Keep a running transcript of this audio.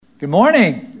Good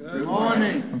morning. Good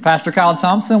morning. I'm Pastor Kyle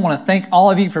Thompson. I want to thank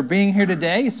all of you for being here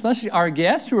today, especially our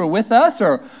guests who are with us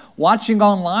or watching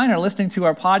online or listening to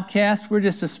our podcast. We're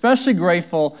just especially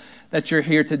grateful that you're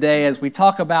here today as we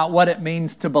talk about what it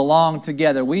means to belong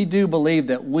together. We do believe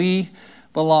that we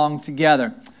belong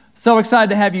together. So excited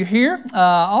to have you here.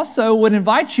 Also would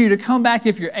invite you to come back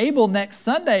if you're able next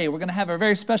Sunday. We're going to have a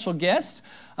very special guest.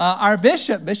 Our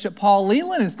Bishop Paul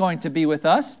Leland, is going to be with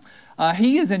us.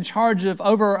 He is in charge of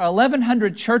over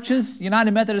 1,100 churches, United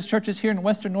Methodist churches here in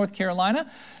Western North Carolina.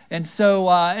 And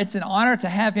so it's an honor to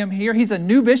have him here. He's a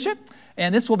new bishop,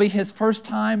 and this will be his first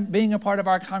time being a part of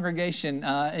our congregation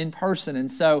in person.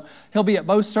 And so he'll be at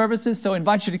both services, so I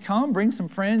invite you to come, bring some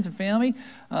friends and family.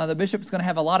 The bishop is going to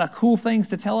have a lot of cool things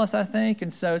to tell us, I think,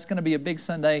 and so it's going to be a big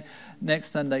Sunday next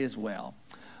Sunday as well.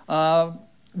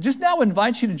 Just now I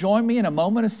invite you to join me in a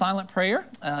moment of silent prayer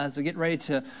as we get ready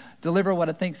to deliver what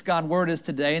I think God's word is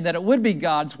today, and that it would be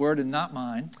God's word and not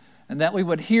mine, and that we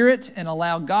would hear it and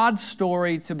allow God's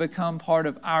story to become part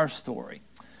of our story.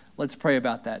 Let's pray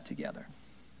about that together.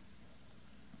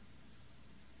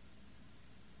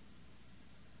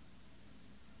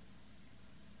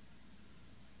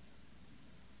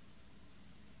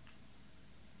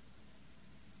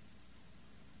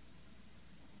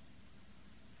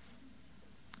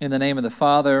 In the name of the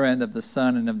Father, and of the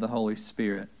Son, and of the Holy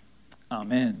Spirit.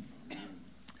 Amen.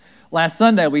 Last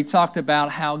Sunday, we talked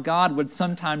about how God would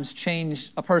sometimes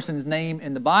change a person's name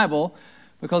in the Bible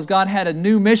because God had a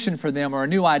new mission for them or a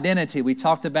new identity. We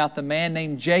talked about the man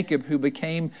named Jacob who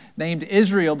became named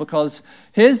Israel because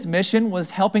his mission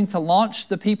was helping to launch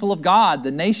the people of God,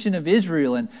 the nation of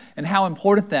Israel, and how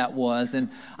important that was. And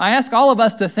I ask all of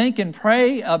us to think and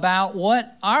pray about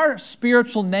what our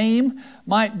spiritual name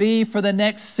might be for the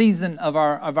next season of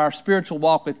our spiritual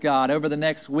walk with God, over the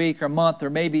next week or month or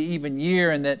maybe even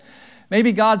year, and that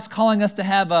maybe God's calling us to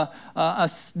have a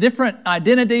different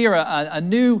identity or a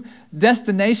new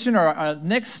destination or a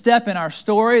next step in our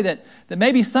story, that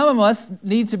maybe some of us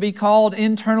need to be called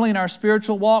internally in our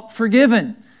spiritual walk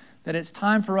forgiven, that it's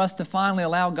time for us to finally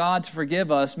allow God to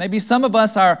forgive us. Maybe some of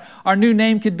us, our new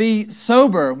name could be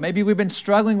sober. Maybe we've been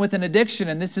struggling with an addiction,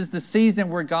 and this is the season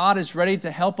where God is ready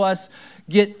to help us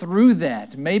get through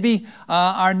that. Maybe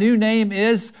our new name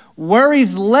is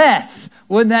worries less.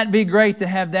 Wouldn't that be great to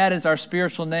have that as our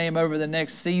spiritual name over the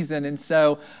next season? And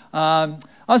so I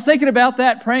was thinking about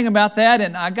that, praying about that,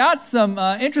 and I got some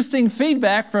interesting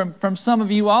feedback from some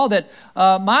of you all that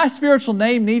my spiritual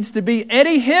name needs to be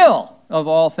Eddie Hill, of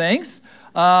all things.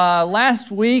 Last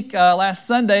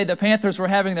Sunday, the Panthers were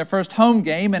having their first home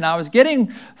game, and I was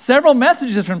getting several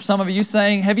messages from some of you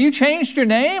saying, have you changed your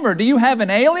name, or do you have an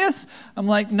alias? I'm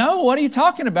like, no, what are you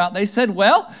talking about? They said,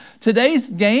 well, today's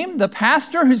game, the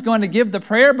pastor who's going to give the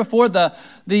prayer before the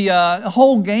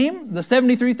whole game, the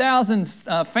 73,000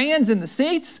 fans in the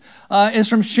seats, is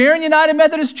from Sharon United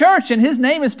Methodist Church, and his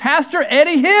name is Pastor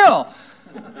Eddie Hill.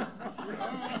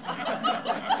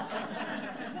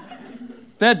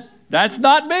 That's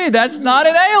not me. That's not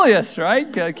an alias,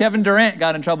 right? Kevin Durant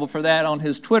got in trouble for that on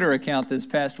his Twitter account this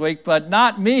past week, but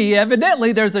not me.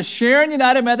 Evidently, there's a Sharon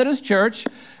United Methodist Church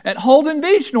at Holden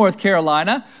Beach, North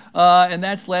Carolina, and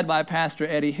that's led by Pastor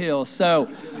Eddie Hill. So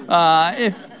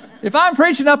if I'm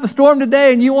preaching up a storm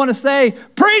today and you want to say,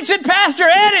 preach it, Pastor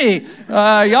Eddie,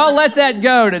 y'all let that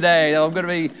go today. I'm going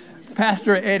to be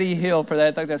Pastor Eddie Hill for that.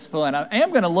 I think that's fun. I am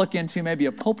going to look into maybe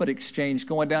a pulpit exchange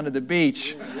going down to the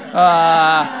beach.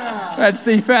 Let's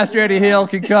see if Pastor Eddie Hill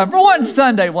can come for one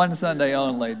Sunday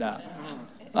only. No.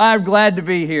 I'm glad to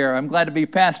be here. I'm glad to be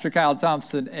Pastor Kyle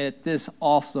Thompson at this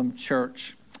awesome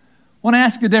church. I want to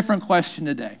ask a different question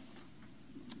today.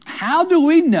 How do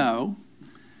we know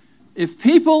if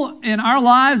people in our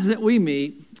lives that we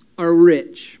meet are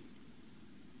rich?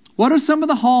 What are some of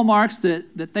the hallmarks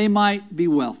that they might be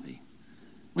wealthy?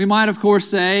 We might, of course,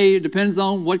 say it depends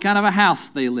on what kind of a house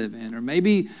they live in, or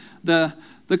maybe the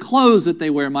clothes that they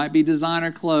wear might be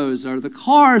designer clothes, or the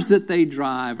cars that they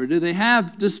drive, or do they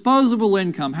have disposable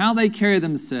income, how they carry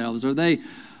themselves, are they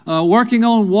working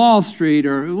on Wall Street,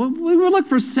 or we would look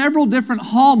for several different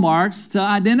hallmarks to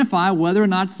identify whether or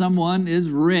not someone is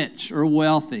rich or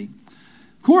wealthy.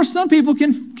 Of course, some people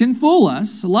can fool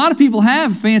us. A lot of people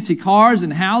have fancy cars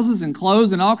and houses and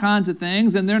clothes and all kinds of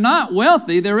things, and they're not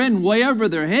wealthy. They're in way over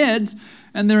their heads,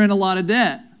 and they're in a lot of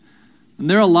debt. And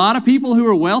there are a lot of people who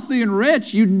are wealthy and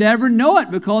rich. You'd never know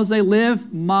it because they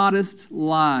live modest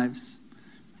lives.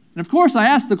 And of course, I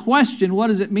ask the question, what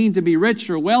does it mean to be rich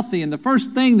or wealthy? And the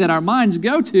first thing that our minds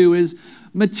go to is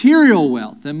material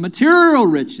wealth and material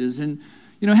riches. And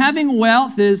having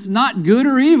wealth is not good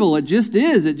or evil. It just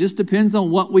is. It just depends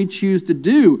on what we choose to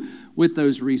do with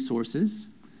those resources.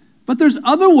 But there's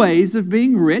other ways of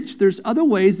being rich, there's other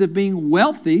ways of being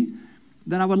wealthy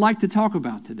that I would like to talk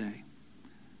about today.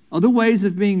 Other ways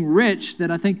of being rich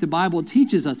that I think the Bible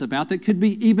teaches us about that could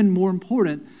be even more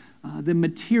important than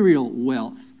material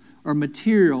wealth or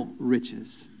material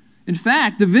riches. In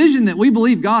fact, the vision that we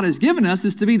believe God has given us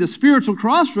is to be the spiritual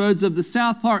crossroads of the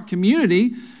South Park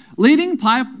community, leading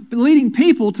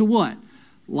people to what?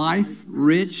 Life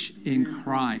rich in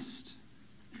Christ.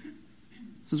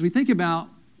 So as we think about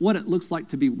what it looks like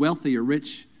to be wealthy or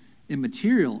rich in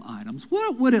material items,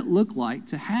 what would it look like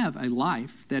to have a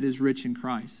life that is rich in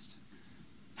Christ?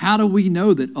 How do we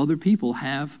know that other people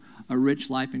have a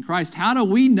rich life in Christ? How do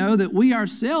we know that we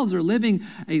ourselves are living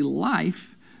a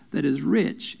life that is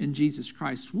rich in Jesus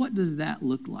Christ? What does that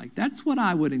look like? That's what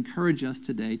I would encourage us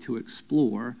today to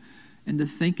explore and to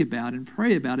think about and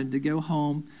pray about and to go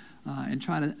home and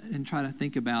try to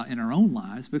think about in our own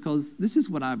lives, because this is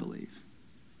what I believe.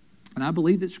 And I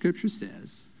believe that Scripture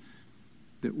says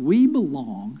that we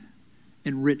belong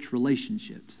in rich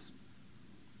relationships.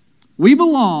 We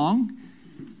belong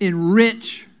in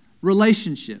rich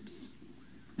relationships.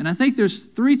 And I think there's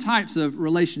 3 types of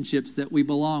relationships that we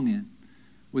belong in.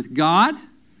 With God,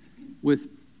 with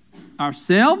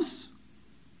ourselves,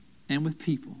 and with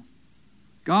people.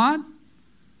 God,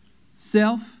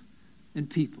 self, and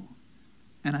people.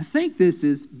 And I think this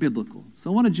is biblical. So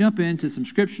I want to jump into some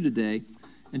Scripture today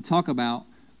and talk about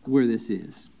where this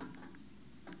is.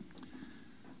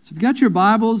 So if you've got your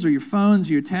Bibles or your phones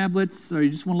or your tablets, or you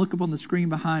just want to look up on the screen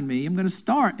behind me, I'm going to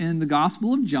start in the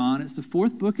Gospel of John. It's the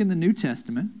 4th book in the New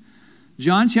Testament.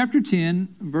 John chapter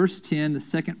 10, verse 10, the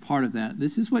second part of that.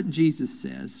 This is what Jesus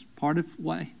says, part of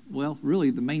what, well,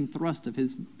 really the main thrust of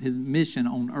his mission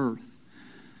on earth.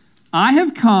 I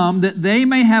have come that they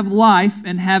may have life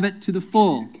and have it to the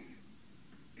full.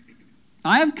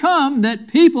 I have come that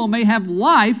people may have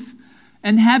life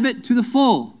and have it to the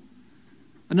full.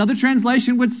 Another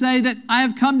translation would say that I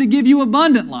have come to give you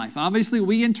abundant life. Obviously,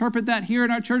 we interpret that here in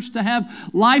our church to have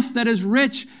life that is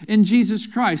rich in Jesus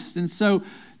Christ. And so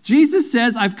Jesus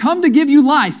says, I've come to give you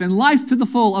life and life to the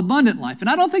full, abundant life. And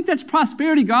I don't think that's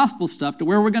prosperity gospel stuff to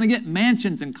where we're going to get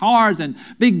mansions and cars and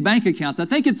big bank accounts. I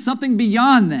think it's something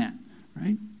beyond that,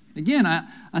 right? Again,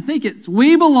 I think it's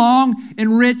we belong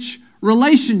in rich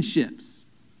relationships.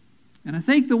 And I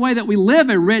think the way that we live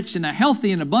a rich and a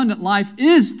healthy and abundant life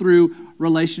is through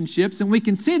relationships. And we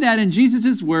can see that in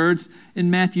Jesus' words in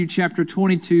Matthew chapter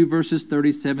 22, verses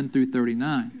 37 through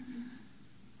 39.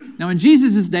 Now, in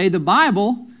Jesus' day, the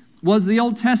Bible was the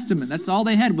Old Testament. That's all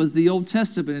they had was the Old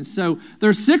Testament. And so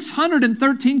there's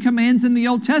 613 commands in the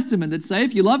Old Testament that say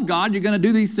if you love God, you're going to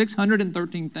do these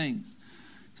 613 things.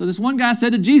 So this one guy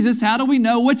said to Jesus, how do we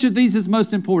know which of these is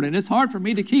most important? It's hard for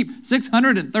me to keep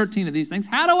 613 of these things.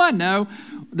 How do I know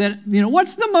that,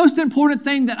 what's the most important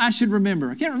thing that I should remember?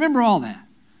 I can't remember all that.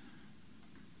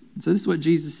 So this is what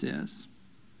Jesus says.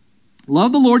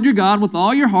 Love the Lord your God with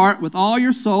all your heart, with all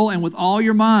your soul, and with all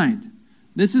your mind.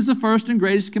 This is the first and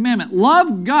greatest commandment.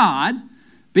 Love God,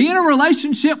 be in a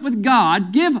relationship with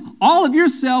God, give all of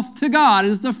yourself to God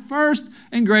is the first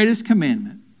and greatest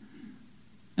commandment.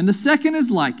 And the second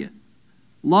is like it.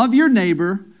 Love your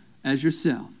neighbor as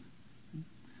yourself.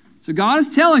 So God is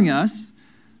telling us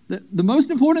that the most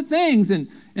important things in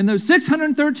those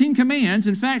 613 commands,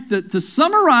 in fact, to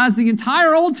summarize the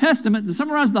entire Old Testament, to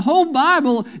summarize the whole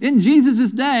Bible in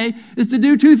Jesus' day, is to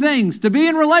do 2 things. To be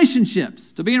in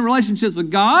relationships. To be in relationships with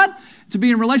God, to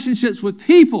be in relationships with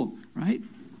people, right?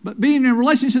 But being in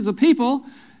relationships with people,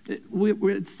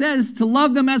 it says to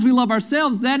love them as we love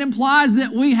ourselves. That implies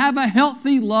that we have a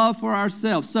healthy love for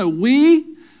ourselves. So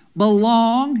we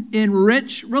belong in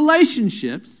rich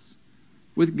relationships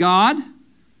with God,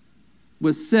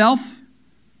 with self,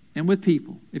 and with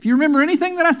people. If you remember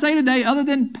anything that I say today other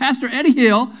than Pastor Eddie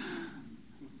Hill,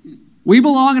 we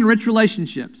belong in rich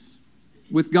relationships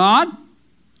with God,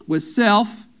 with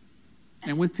self,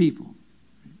 and with people.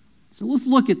 So let's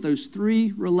look at those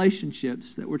 3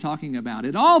 relationships that we're talking about.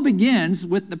 It all begins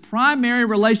with the primary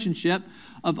relationship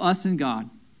of us and God.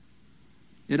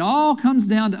 It all comes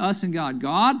down to us and God.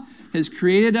 God has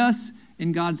created us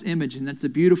in God's image, and that's a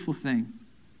beautiful thing.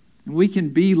 And we can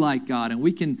be like God, and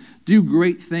we can do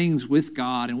great things with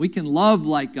God, and we can love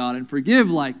like God and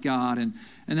forgive like God, and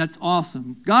that's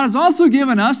awesome. God has also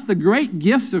given us the great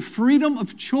gift of freedom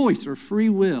of choice or free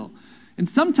will. And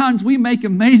sometimes we make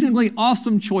amazingly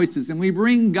awesome choices, and we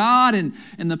bring God and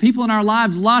the people in our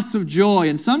lives lots of joy.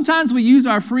 And sometimes we use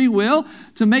our free will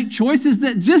to make choices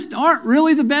that just aren't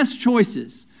really the best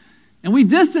choices. And we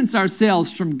distance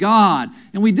ourselves from God,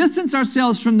 and we distance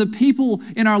ourselves from the people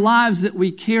in our lives that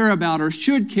we care about or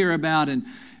should care about. And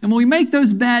And when we make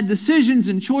those bad decisions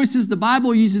and choices, the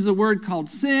Bible uses a word called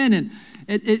sin, and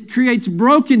it creates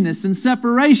brokenness and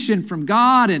separation from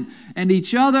God and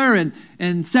each other.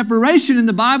 And separation in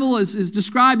the Bible is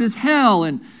described as hell.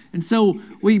 And so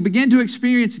we begin to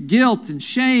experience guilt and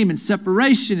shame and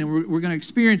separation, and we're going to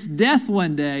experience death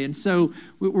one day. And so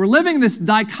we're living this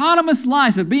dichotomous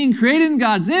life of being created in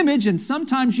God's image and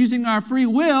sometimes using our free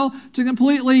will to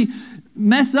completely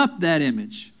mess up that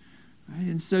image. Right?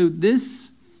 And so this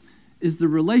is the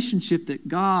relationship that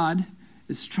God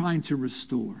is trying to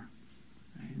restore.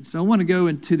 Right? And so I want to go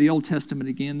into the Old Testament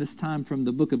again, this time from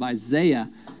the book of Isaiah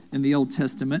in the Old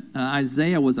Testament.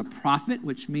 Isaiah was a prophet,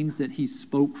 which means that he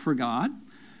spoke for God.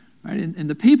 Right? And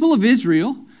the people of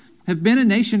Israel have been a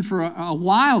nation for a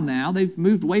while now. They've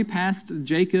moved way past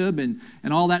Jacob and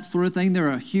all that sort of thing. They're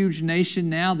a huge nation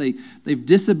now. They've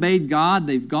disobeyed God.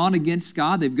 They've gone against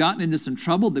God. They've gotten into some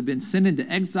trouble. They've been sent into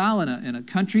exile in a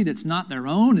country that's not their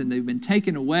own, and they've been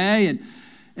taken away.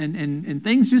 And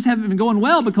things just haven't been going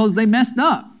well because they messed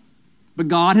up. But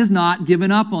God has not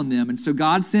given up on them. And so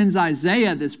God sends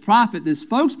Isaiah, this prophet, this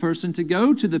spokesperson, to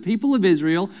go to the people of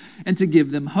Israel and to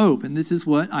give them hope. And this is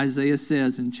what Isaiah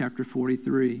says in chapter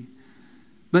 43.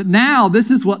 But now this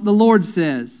is what the Lord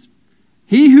says.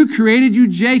 He who created you,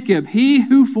 Jacob, he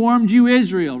who formed you,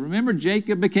 Israel. Remember,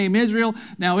 Jacob became Israel.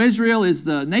 Now Israel is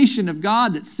the nation of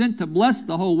God that's sent to bless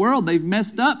the whole world. They've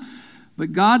messed up.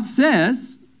 But God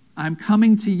says, I'm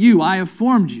coming to you. I have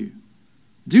formed you.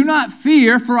 Do not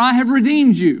fear, for I have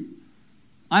redeemed you.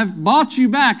 I've bought you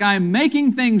back. I am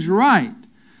making things right.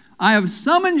 I have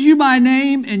summoned you by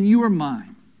name, and you are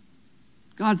mine.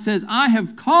 God says, I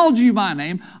have called you by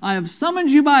name. I have summoned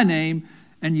you by name,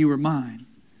 and you are mine.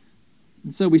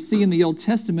 And so we see in the Old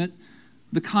Testament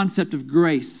the concept of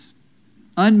grace,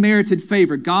 unmerited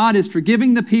favor. God is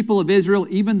forgiving the people of Israel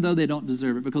even though they don't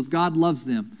deserve it, because God loves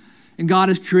them. And God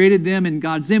has created them in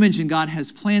God's image, and God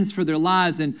has plans for their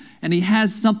lives, and He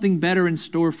has something better in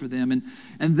store for them.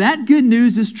 And that good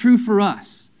news is true for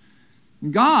us.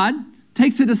 God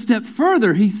takes it a step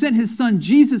further. He sent His Son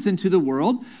Jesus into the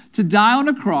world to die on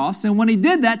a cross, and when He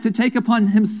did that, to take upon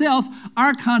Himself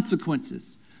our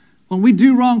consequences. When we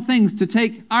do wrong things, to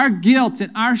take our guilt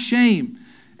and our shame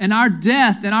and our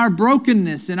death and our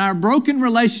brokenness and our broken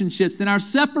relationships and our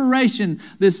separation,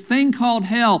 this thing called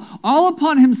hell, all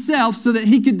upon Himself so that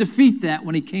He could defeat that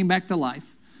when He came back to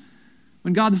life.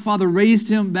 When God the Father raised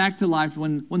Him back to life,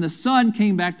 when the Son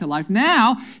came back to life,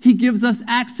 now He gives us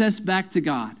access back to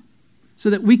God so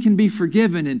that we can be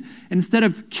forgiven. And instead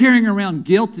of carrying around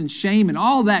guilt and shame and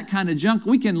all that kind of junk,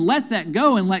 we can let that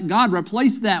go and let God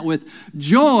replace that with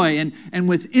joy and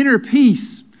with inner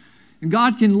peace. And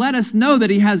God can let us know that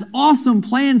He has awesome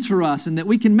plans for us and that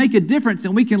we can make a difference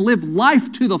and we can live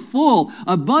life to the full,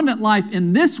 abundant life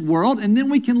in this world, and then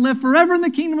we can live forever in the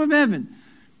kingdom of heaven.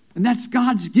 And that's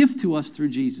God's gift to us through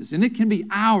Jesus, and it can be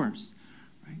ours.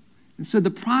 Right? And so the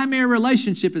primary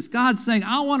relationship is God saying,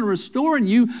 I want to restore in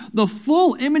you the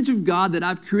full image of God that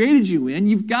I've created you in.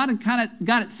 You've got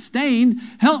it stained.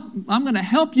 I'm going to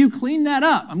help you clean that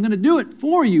up. I'm going to do it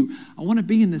for you. I want to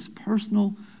be in this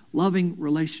personal, loving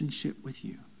relationship with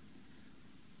you.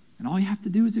 And all you have to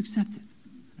do is accept it.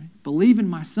 Right? Believe in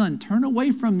my Son. Turn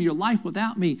away from your life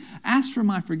without me. Ask for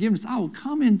my forgiveness. I will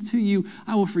come into you.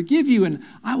 I will forgive you, and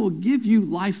I will give you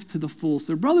life to the full.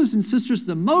 So brothers and sisters,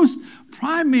 the most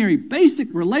primary, basic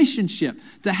relationship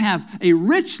to have a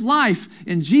rich life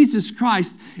in Jesus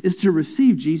Christ is to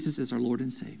receive Jesus as our Lord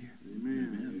and Savior.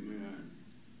 Amen.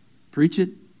 Preach it,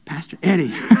 Pastor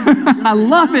Eddie. I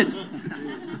love it.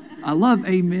 I love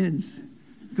amens,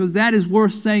 because that is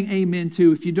worth saying amen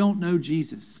to. If you don't know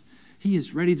Jesus, He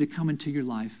is ready to come into your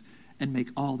life and make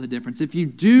all the difference. If you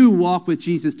do walk with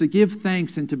Jesus, to give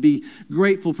thanks and to be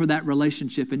grateful for that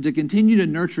relationship and to continue to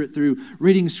nurture it through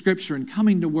reading Scripture and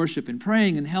coming to worship and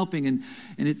praying and helping. And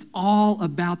it's all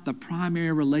about the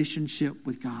primary relationship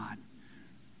with God.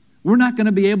 We're not going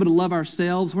to be able to love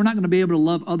ourselves. We're not going to be able to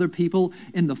love other people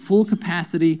in the full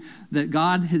capacity that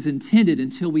God has intended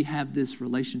until we have this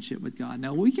relationship with God.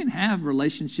 Now, we can have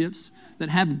relationships that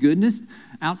have goodness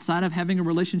outside of having a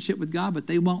relationship with God, but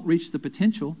they won't reach the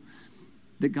potential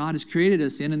that God has created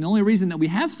us in. And the only reason that we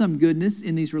have some goodness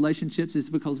in these relationships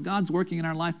is because God's working in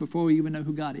our life before we even know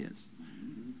who God is.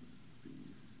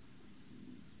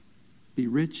 Be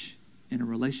rich in a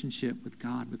relationship with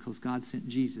God because God sent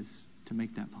Jesus to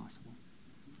make that possible.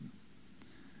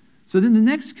 So then the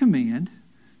next command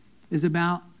is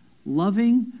about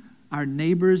loving our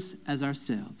neighbors as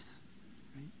ourselves.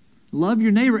 Right? Love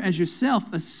your neighbor as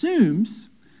yourself assumes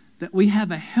that we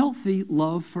have a healthy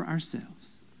love for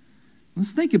ourselves.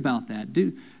 Let's think about that.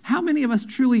 How many of us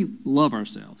truly love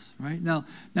ourselves, right? Now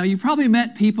you probably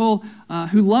met people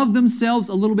who love themselves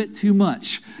a little bit too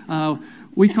much.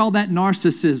 We call that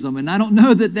narcissism, and I don't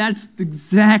know that that's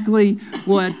exactly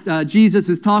what Jesus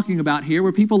is talking about here,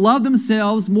 where people love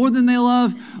themselves more than they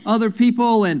love other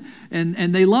people, and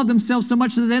they love themselves so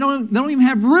much that they don't even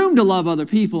have room to love other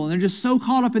people, and they're just so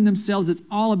caught up in themselves, it's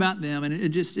all about them, and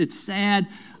it's sad,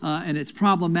 and it's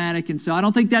problematic, and so I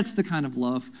don't think that's the kind of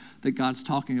love that God's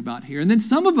talking about here. And then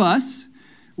some of us,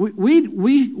 we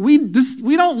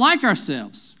don't like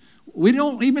ourselves. We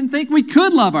don't even think we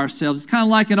could love ourselves. It's kind of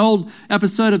like an old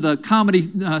episode of the comedy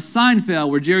Seinfeld,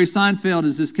 where Jerry Seinfeld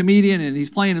is this comedian, and he's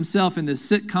playing himself in this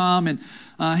sitcom,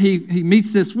 and he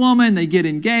meets this woman, they get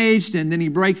engaged, and then he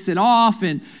breaks it off,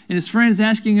 and his friends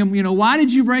asking him, why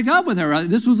did you break up with her?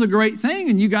 This was a great thing,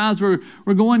 and you guys were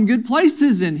going good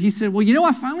places. And he said, well,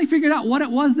 I finally figured out what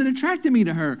it was that attracted me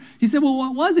to her. He said, well,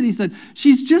 what was it? He said,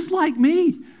 she's just like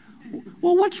me.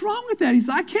 Well, what's wrong with that? He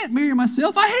said, I can't marry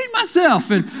myself. I hate myself.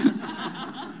 And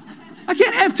I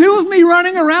can't have two of me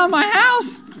running around my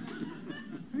house.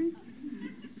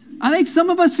 I think some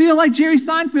of us feel like Jerry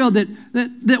Seinfeld,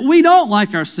 that we don't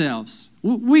like ourselves.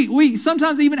 We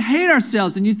sometimes even hate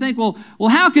ourselves. And you think, well,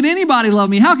 how could anybody love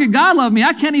me? How could God love me?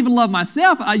 I can't even love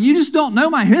myself. You just don't know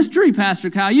my history, Pastor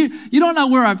Kyle. You don't know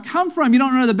where I've come from. You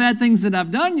don't know the bad things that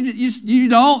I've done. You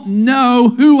don't know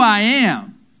who I am.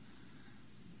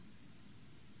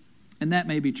 And that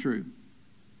may be true.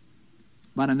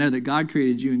 But I know that God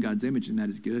created you in God's image, and that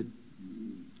is good.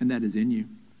 And that is in you.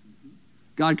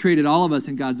 God created all of us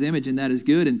in God's image, and that is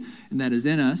good, and that is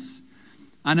in us.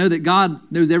 I know that God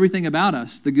knows everything about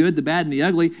us, the good, the bad, and the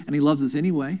ugly, and he loves us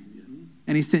anyway.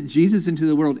 And he sent Jesus into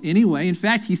the world anyway. In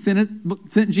fact, he sent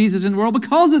Jesus into the world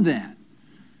because of that.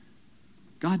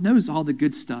 God knows all the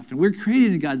good stuff, and we're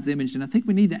created in God's image, and I think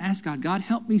we need to ask God,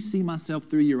 help me see myself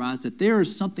through your eyes, that there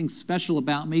is something special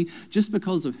about me just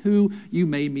because of who you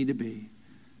made me to be.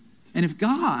 And if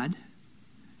God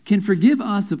can forgive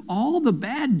us of all the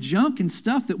bad junk and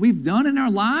stuff that we've done in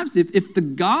our lives, if the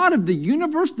God of the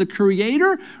universe, the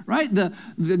creator, right, the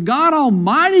God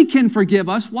Almighty can forgive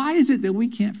us, why is it that we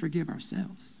can't forgive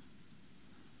ourselves?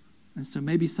 And so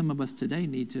maybe some of us today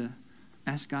need to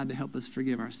ask God to help us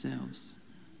forgive ourselves.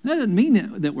 That doesn't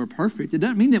mean that we're perfect. It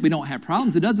doesn't mean that we don't have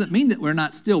problems. It doesn't mean that we're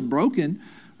not still broken.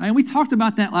 Right? And we talked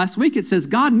about that last week. It says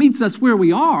God meets us where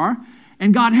we are,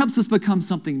 and God helps us become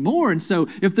something more. And so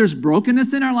if there's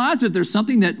brokenness in our lives, if there's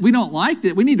something that we don't like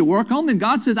that we need to work on, then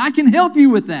God says, I can help you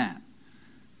with that.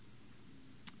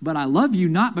 But I love you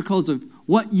not because of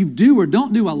what you do or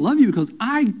don't do. I love you because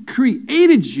I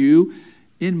created you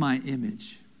in my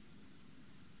image.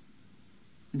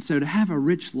 And so to have a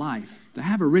rich life,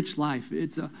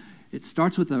 it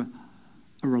starts with a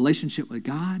relationship with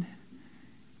God,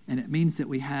 and it means that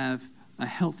we have a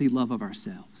healthy love of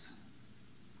ourselves.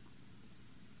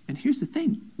 And here's the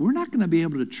thing, we're not going to be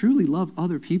able to truly love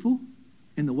other people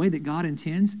in the way that God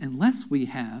intends unless we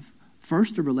have,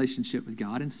 first, a relationship with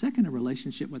God, and second, a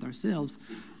relationship with ourselves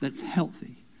that's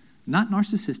healthy. Not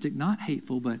narcissistic, not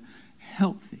hateful, but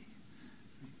healthy.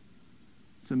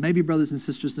 So maybe, brothers and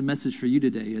sisters, the message for you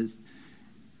today is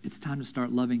it's time to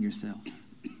start loving yourself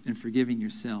and forgiving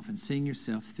yourself and seeing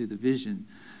yourself through the vision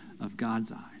of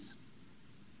God's eyes.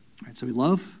 All right, so we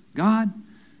love God.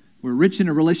 We're rich in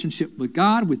a relationship with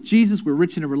God, with Jesus. We're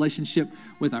rich in a relationship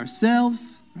with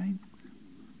ourselves, right?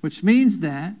 Which means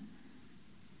that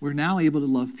we're now able to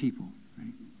love people,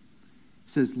 right? It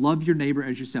says, love your neighbor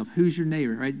as yourself. Who's your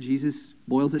neighbor, right? Jesus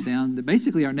boils it down that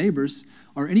basically our neighbors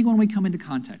are anyone we come into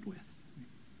contact with.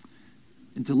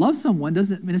 And to love someone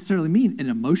doesn't necessarily mean an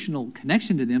emotional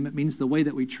connection to them. It means the way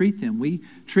that we treat them. We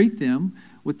treat them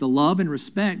with the love and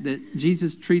respect that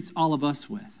Jesus treats all of us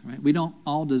with, right? We don't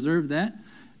all deserve that,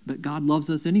 but God loves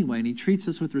us anyway, and he treats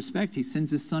us with respect. He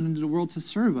sends his son into the world to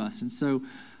serve us. And so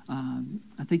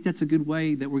I think that's a good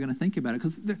way that we're going to think about it,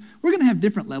 because we're going to have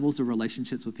different levels of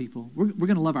relationships with people. We're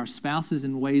going to love our spouses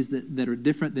in ways that are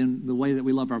different than the way that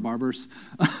we love our barbers.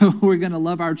 We're going to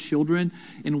love our children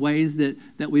in ways that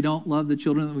we don't love the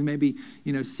children that we maybe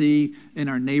see in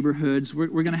our neighborhoods. We're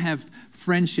going to have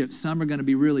friendships. Some are going to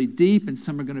be really deep, and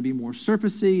some are going to be more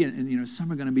surfacey, and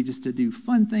some are going to be just to do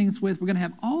fun things with. We're going to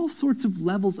have all sorts of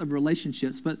levels of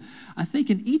relationships, but I think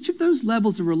in each of those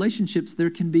levels of relationships, there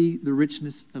can be the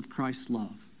richness of Christ's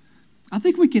love. I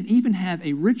think we can even have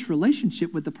a rich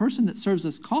relationship with the person that serves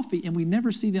us coffee and we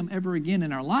never see them ever again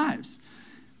in our lives.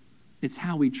 It's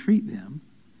how we treat them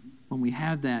when we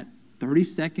have that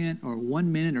 30-second or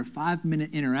 1 minute or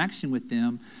 5-minute interaction with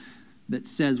them that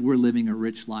says we're living a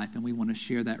rich life, and we want to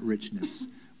share that richness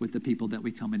with the people that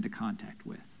we come into contact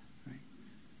with. Right?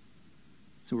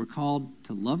 So we're called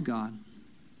to love God,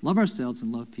 love ourselves,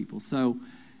 and love people. So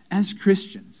as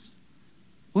Christians,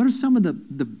 what are some of the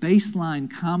baseline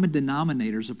common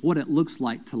denominators of what it looks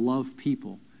like to love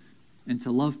people and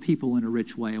to love people in a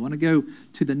rich way? I want to go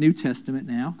to the New Testament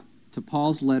now, to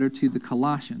Paul's letter to the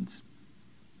Colossians.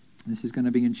 This is going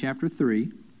to be in chapter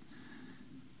 3.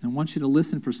 I want you to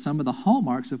listen for some of the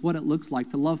hallmarks of what it looks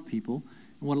like to love people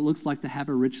and what it looks like to have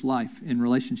a rich life in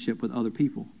relationship with other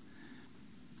people.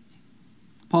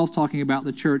 Paul's talking about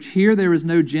the church. Here there is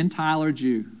no Gentile or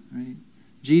Jew, right?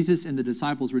 Jesus and the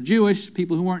disciples were Jewish.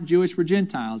 People who weren't Jewish were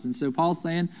Gentiles. And so Paul's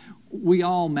saying we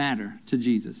all matter to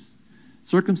Jesus.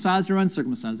 Circumcised or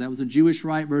uncircumcised, that was a Jewish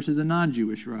rite versus a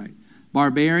non-Jewish rite.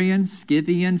 Barbarian,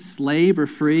 Scythian, slave or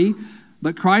free,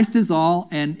 but Christ is all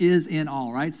and is in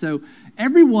all, right? So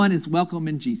everyone is welcome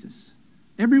in Jesus.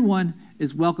 Everyone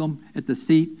is welcome at the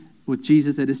seat with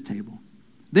Jesus at his table.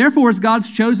 Therefore, as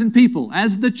God's chosen people,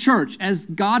 as the church, as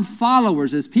God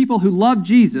followers, as people who love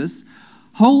Jesus,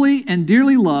 holy and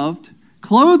dearly loved,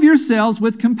 clothe yourselves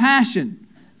with compassion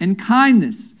and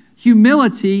kindness,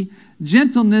 humility,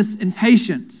 gentleness, and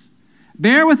patience.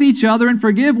 Bear with each other and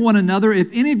forgive one another if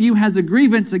any of you has a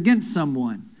grievance against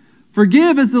someone.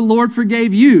 Forgive as the Lord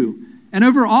forgave you. And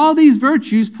over all these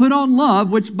virtues, put on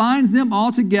love, which binds them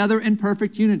all together in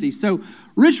perfect unity. So,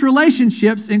 rich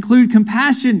relationships include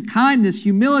compassion, kindness,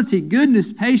 humility,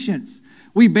 goodness, patience.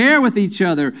 We bear with each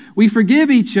other. We forgive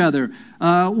each other.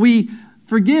 We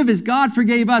forgive as God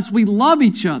forgave us. We love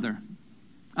each other.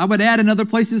 I would add in other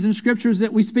places in Scriptures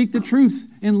that we speak the truth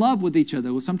in love with each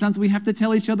other. Sometimes we have to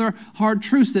tell each other hard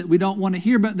truths that we don't want to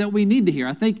hear, but that we need to hear.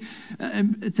 I think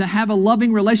to have a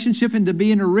loving relationship and to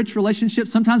be in a rich relationship,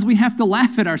 sometimes we have to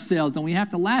laugh at ourselves and we have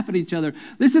to laugh at each other.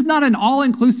 This is not an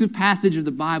all-inclusive passage of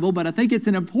the Bible, but I think it's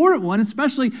an important one,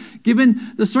 especially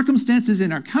given the circumstances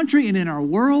in our country and in our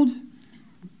world.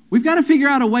 We've got to figure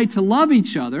out a way to love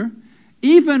each other,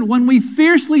 even when we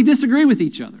fiercely disagree with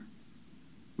each other.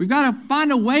 We've got to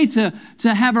find a way to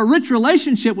have a rich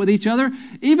relationship with each other,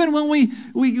 even when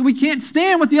we can't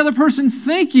stand what the other person's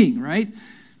thinking, right?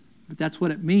 But that's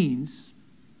what it means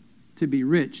to be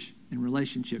rich in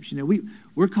relationships. You know,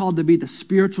 we're called to be the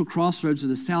spiritual crossroads of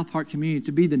the South Park community,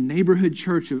 to be the neighborhood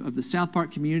church of the South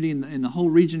Park community and the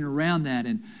whole region around that.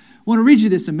 And I want to read you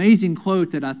this amazing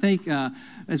quote that I think,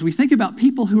 as we think about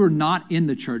people who are not in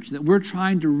the church, that we're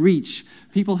trying to reach,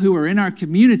 people who are in our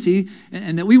community,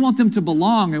 and that we want them to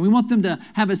belong, and we want them to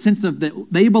have a sense of that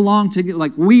they belong together,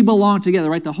 like we belong together,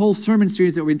 right? The whole sermon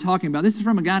series that we've been talking about. This is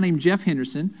from a guy named Jeff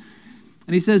Henderson,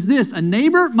 and he says this: a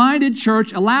neighbor-minded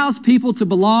church allows people to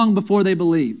belong before they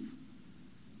believe.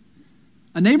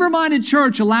 A neighbor-minded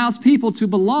church allows people to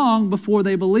belong before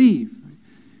they believe.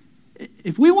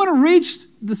 If we want to reach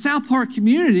the South Park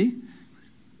community,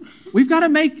 we've got to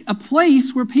make a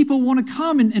place where people want to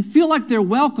come and feel like they're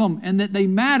welcome and that they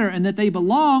matter and that they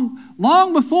belong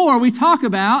long before we talk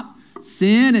about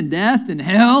sin and death and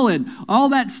hell and all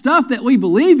that stuff that we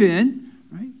believe in,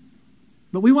 right?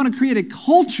 But we want to create a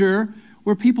culture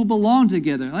where people belong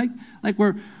together, like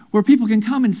where people can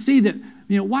come and see that,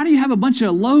 you know, why do you have a bunch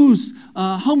of Lowe's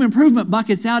home improvement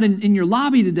buckets out in your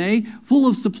lobby today full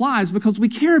of supplies? Because we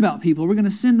care about people. We're going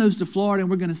to send those to Florida and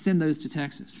we're going to send those to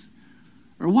Texas.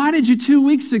 Or why did you 2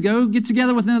 weeks ago get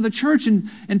together with another church and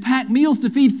pack meals to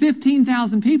feed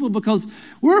 15,000 people? Because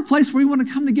we're a place where we want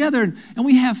to come together and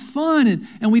we have fun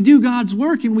and we do God's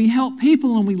work and we help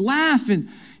people and we laugh. And,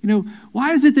 you know,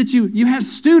 why is it that you have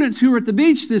students who are at the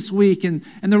beach this week and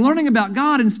they're learning about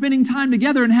God and spending time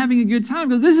together and having a good time?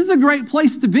 Because this is a great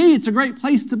place to be. It's a great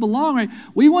place to belong, right?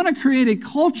 We want to create a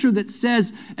culture that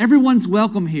says everyone's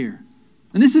welcome here.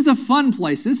 And this is a fun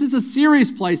place. This is a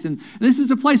serious place. And this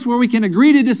is a place where we can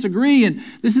agree to disagree. And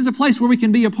this is a place where we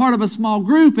can be a part of a small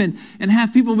group and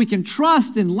have people we can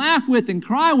trust and laugh with and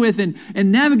cry with and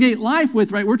navigate life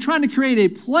with, right? We're trying to create a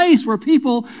place where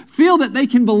people feel that they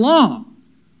can belong.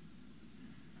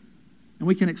 And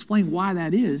we can explain why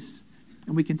that is.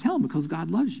 And we can tell them because God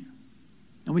loves you.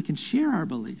 And we can share our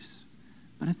beliefs.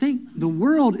 But I think the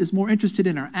world is more interested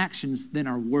in our actions than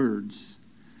our words.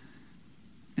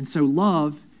 And so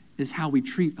love is how we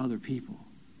treat other people.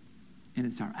 And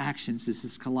it's our actions. This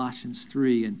is Colossians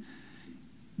 3. And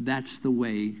that's the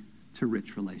way to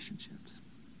rich relationships.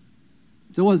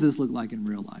 So what does this look like in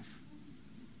real life?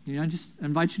 You know, I just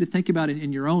invite you to think about it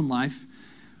in your own life.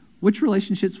 Which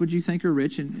relationships would you think are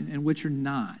rich and which are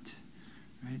not?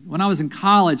 Right? When I was in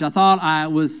college, I thought I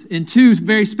was in two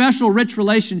very special, rich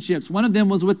relationships. One of them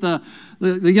was with the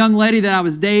young lady that I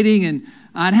was dating, and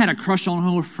I'd had a crush on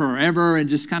her forever and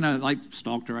just kind of like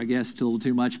stalked her, I guess, a little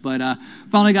too much. But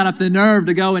finally got up the nerve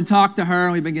to go and talk to her,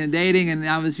 and we began dating, and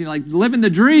I was like living the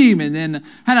dream. And then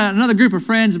had another group of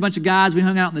friends, a bunch of guys we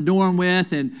hung out in the dorm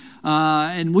with,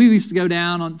 and we used to go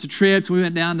down to trips. We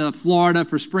went down to Florida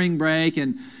for spring break,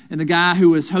 and the guy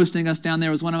who was hosting us down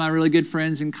there was one of my really good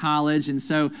friends in college. And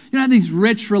so, I had these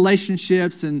rich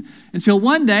relationships, and until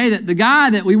one day that the guy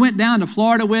that we went down to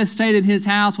Florida with stayed at his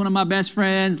house, one of my best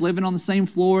friends, living on the same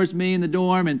floor as me in the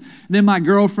dorm, and then my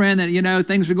girlfriend that,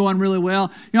 things were going really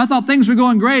well. I thought things were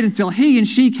going great until he and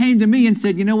she came to me and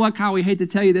said, "You know what, Kyle, we hate to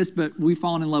tell you this, but we've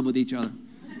fallen in love with each other."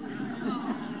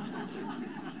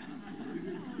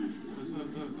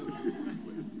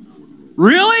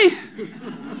 Really?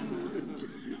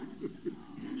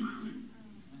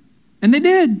 And they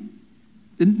did.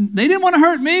 They didn't want to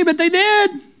hurt me, but they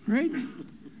did, right?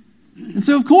 And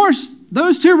so, of course,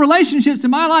 those two relationships in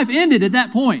my life ended at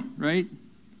that point, right?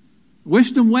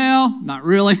 Wished them well, not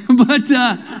really, but,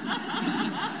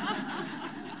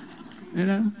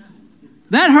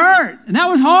 that hurt, and that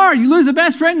was hard. You lose a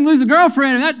best friend, you lose a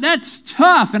girlfriend, and that's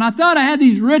tough. And I thought I had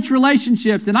these rich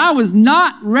relationships, and I was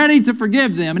not ready to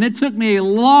forgive them, and it took me a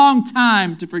long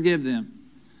time to forgive them.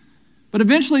 But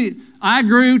eventually, I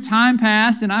grew, time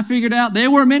passed, and I figured out they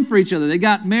were meant for each other. They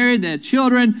got married, they had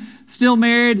children, still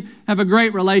married, have a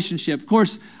great relationship. Of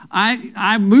course,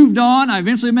 I moved on. I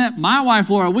eventually met my wife,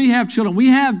 Laura. We have children. We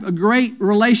have a great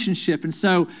relationship, and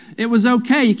so it was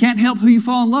okay. You can't help who you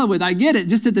fall in love with. I get it.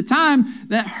 Just at the time,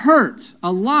 that hurt a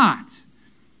lot.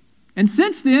 And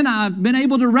since then, I've been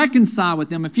able to reconcile with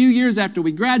them. A few years after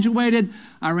we graduated,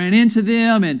 I ran into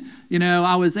them, and,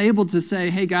 I was able to say,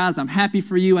 "Hey, guys, I'm happy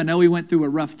for you. I know we went through a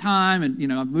rough time,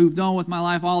 and, I've moved on with my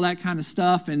life," all that kind of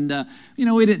stuff. And,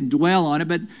 we didn't dwell on it,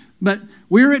 but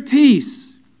we're at peace.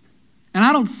 And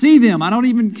I don't see them. I don't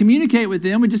even communicate with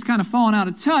them. We just kind of fallen out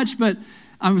of touch, but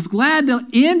I was glad to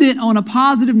end it on a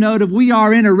positive note of we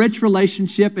are in a rich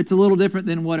relationship. It's a little different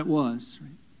than what it was.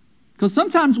 Because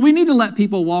sometimes we need to let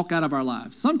people walk out of our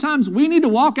lives. Sometimes we need to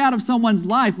walk out of someone's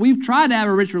life. We've tried to have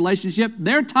a rich relationship.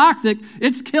 They're toxic.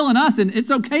 It's killing us, and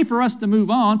it's okay for us to move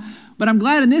on. But I'm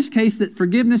glad in this case that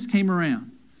forgiveness came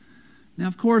around. Now,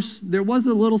 of course, there was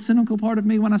a little cynical part of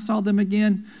me when I saw them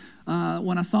again.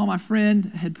 When I saw my friend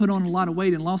had put on a lot of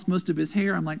weight and lost most of his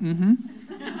hair, I'm like,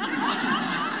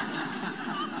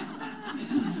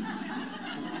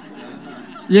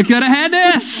 You could have had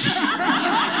this.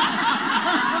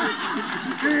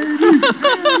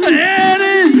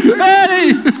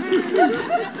 Eddie.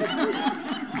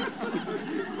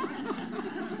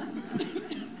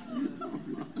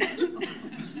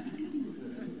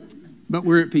 But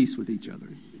we're at peace with each other.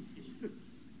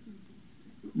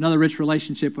 Another rich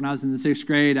relationship when I was in the 6th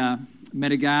grade, I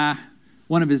met a guy.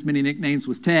 One of his many nicknames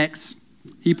was Tex.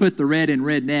 He put the red in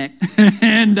redneck.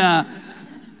 And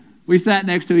we sat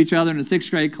next to each other in a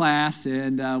 6th grade class,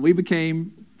 and we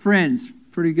became friends,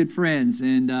 pretty good friends.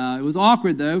 And it was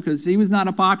awkward, though, because he was not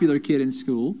a popular kid in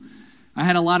school. I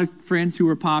had a lot of friends who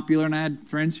were popular, and I had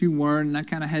friends who weren't, and I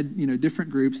kind of had,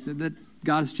 different groups. That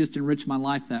God's just enriched my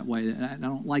life that way. I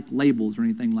don't like labels or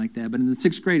anything like that, but in the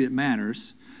 6th grade, it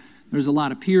matters. There's a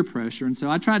lot of peer pressure, and so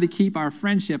I tried to keep our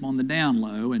friendship on the down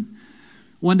low. And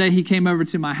one day he came over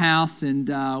to my house, and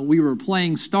we were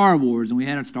playing Star Wars, and we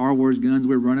had our Star Wars guns.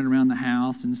 We were running around the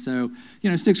house, and so,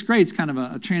 6th grade's kind of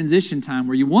a transition time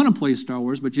where you want to play Star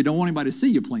Wars, but you don't want anybody to see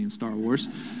you playing Star Wars.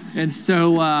 And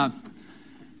so,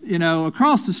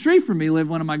 across the street from me lived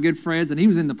one of my good friends, and he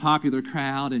was in the popular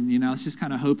crowd, and, I was just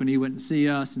kind of hoping he wouldn't see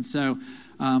us. And so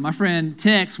my friend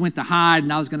Tex went to hide,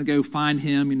 and I was going to go find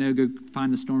him, go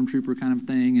find the stormtrooper kind of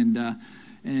thing.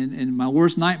 And my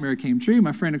worst nightmare came true.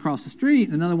 My friend across the street,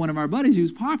 and another one of our buddies who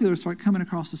was popular, started coming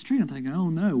across the street. I'm thinking, oh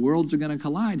no, worlds are going to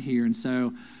collide here. And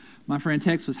so my friend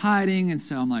Tex was hiding, and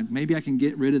so I'm like, maybe I can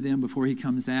get rid of them before he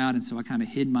comes out. And so I kind of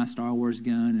hid my Star Wars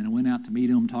gun, and I went out to meet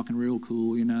him, talking real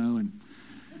cool,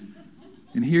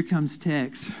 and here comes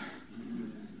Tex.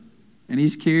 And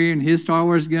he's carrying his Star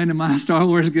Wars gun and my Star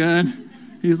Wars gun.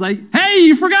 He's like, "Hey,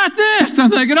 you forgot this."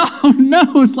 I'm thinking, oh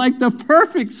no, it's like the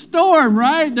perfect storm,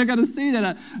 right? They're going to see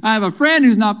that I have a friend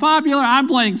who's not popular. I'm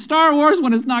playing Star Wars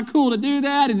when it's not cool to do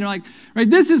that. And you're like, right,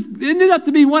 this ended up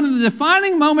to be one of the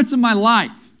defining moments of my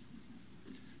life.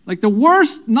 Like the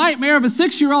worst nightmare of a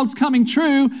 6-year-old's coming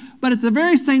true, but at the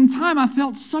very same time, I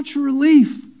felt such a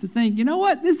relief to think, you know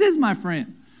what, this is my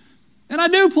friend. And I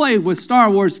do play with Star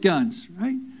Wars guns,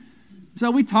 right? So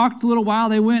we talked a little while.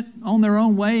 They went on their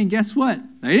own way, and guess what?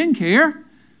 They didn't care.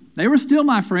 They were still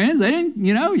my friends. They didn't,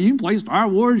 you can play Star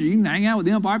Wars, you can hang out with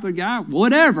the unpopular guy,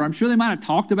 whatever. I'm sure they might have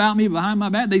talked about me behind my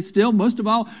back. They still, most of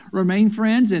all, remain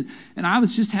friends. And I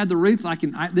was just had the roof,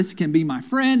 this can be my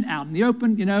friend out in the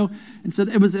open, And so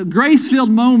it was a grace-filled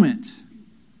moment.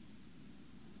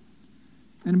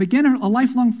 And it began a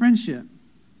lifelong friendship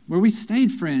where we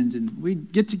stayed friends and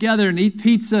we'd get together and eat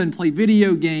pizza and play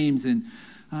video games. And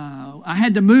I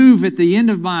had to move at the end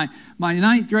of my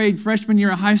ninth grade freshman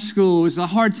year of high school. It was a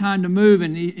hard time to move,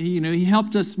 and he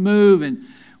helped us move, and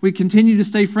we continued to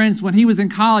stay friends. When he was in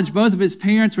college, both of his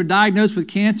parents were diagnosed with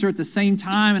cancer at the same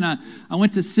time, and I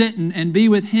went to sit and be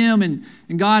with him, and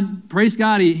God, praise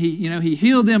God, he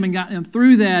healed them and got them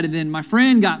through that. And then my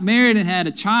friend got married and had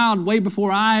a child way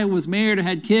before I was married or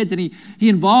had kids, and he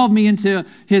involved me into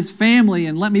his family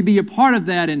and let me be a part of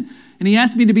that. And he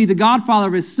asked me to be the godfather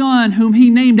of his son, whom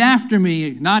he named after me,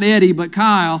 not Eddie, but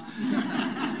Kyle.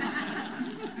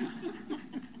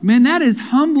 Man, that is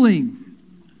humbling.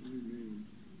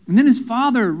 And then his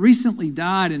father recently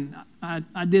died, and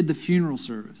I did the funeral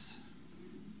service.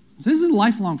 So this is a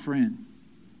lifelong friend.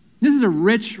 This is a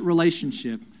rich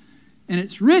relationship. And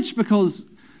it's rich because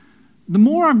the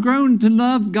more I've grown to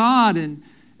love God and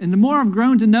the more I've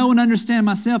grown to know and understand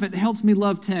myself, it helps me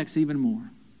love Tex even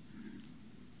more.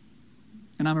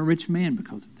 And I'm a rich man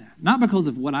because of that. Not because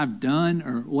of what I've done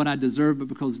or what I deserve, but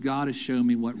because God has shown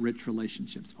me what rich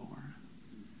relationships are.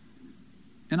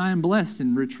 And I am blessed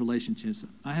in rich relationships.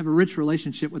 I have a rich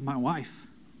relationship with my wife.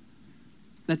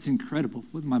 That's incredible.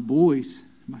 With my boys,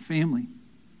 my family.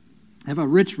 I have a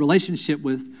rich relationship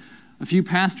with a few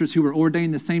pastors who were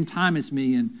ordained the same time as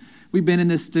me. And we've been in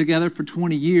this together for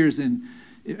 20 years. And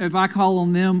if I call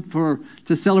on them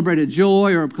to celebrate a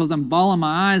joy or because I'm bawling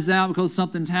my eyes out because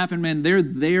something's happened, man, they're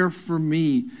there for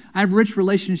me. I have rich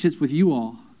relationships with you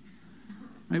all.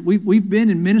 Right? We've been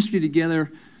in ministry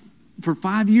together for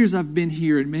 5 years. I've been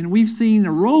here, and man, we've seen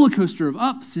a roller coaster of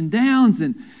ups and downs,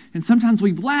 and sometimes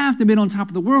we've laughed and been on top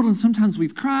of the world, and sometimes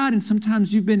we've cried, and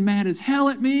sometimes you've been mad as hell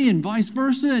at me, and vice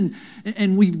versa,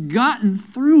 and we've gotten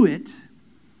through it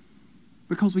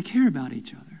because we care about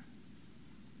each other.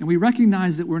 And we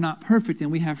recognize that we're not perfect,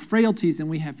 and we have frailties, and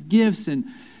we have gifts, and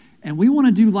we want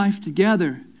to do life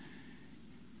together.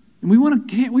 And we want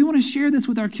to share this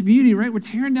with our community, right? We're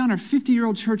tearing down our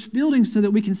 50-year-old church building so that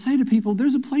we can say to people,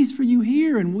 there's a place for you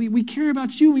here, and we care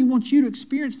about you. We want you to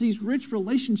experience these rich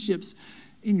relationships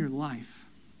in your life.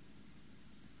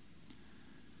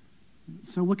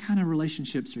 So what kind of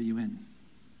relationships are you in?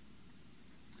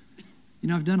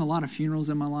 I've done a lot of funerals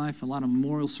in my life, a lot of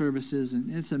memorial services,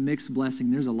 and it's a mixed blessing.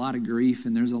 There's a lot of grief,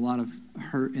 and there's a lot of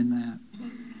hurt in that.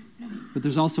 But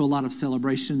there's also a lot of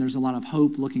celebration. There's a lot of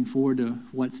hope looking forward to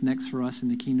what's next for us in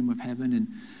the kingdom of heaven.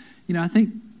 And, I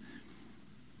think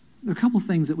there are a couple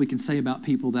things that we can say about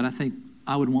people that I think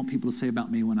I would want people to say about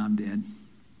me when I'm dead.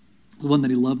 It's one,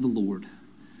 that he loved the Lord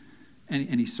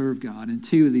and he served God. And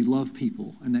two, that he loved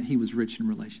people and that he was rich in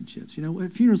relationships.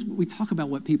 At funerals, we talk about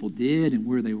what people did and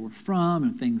where they were from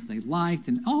and things they liked,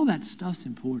 and all that stuff's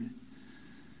important.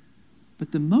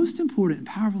 But the most important and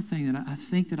powerful thing that I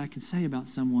think that I can say about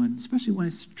someone, especially when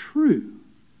it's true,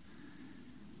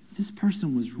 is this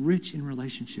person was rich in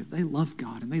relationship. They love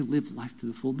God and they live life to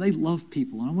the full. They love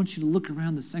people. And I want you to look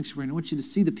around the sanctuary and I want you to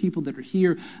see the people that are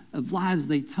here, of lives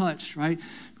they touched, right?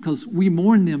 Because we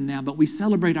mourn them now, but we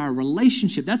celebrate our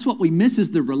relationship. That's what we miss, is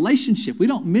the relationship. We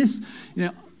don't miss,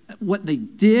 what they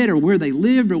did or where they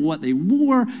lived or what they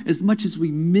wore as much as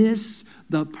we miss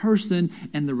the person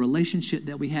and the relationship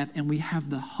that we have, and we have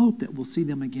the hope that we'll see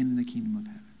them again in the kingdom of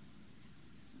heaven.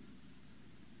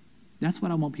 That's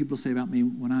what I want people to say about me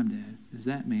when I'm dead, is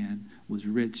that man was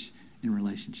rich in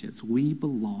relationships. We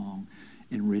belong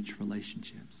in rich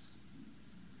relationships.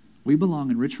 We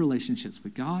belong in rich relationships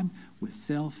with God, with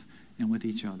self, and with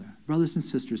each other. Brothers and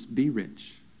sisters, be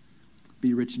rich.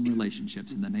 Be rich in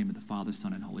relationships in the name of the Father,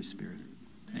 Son, and Holy Spirit.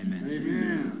 Amen.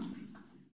 Amen.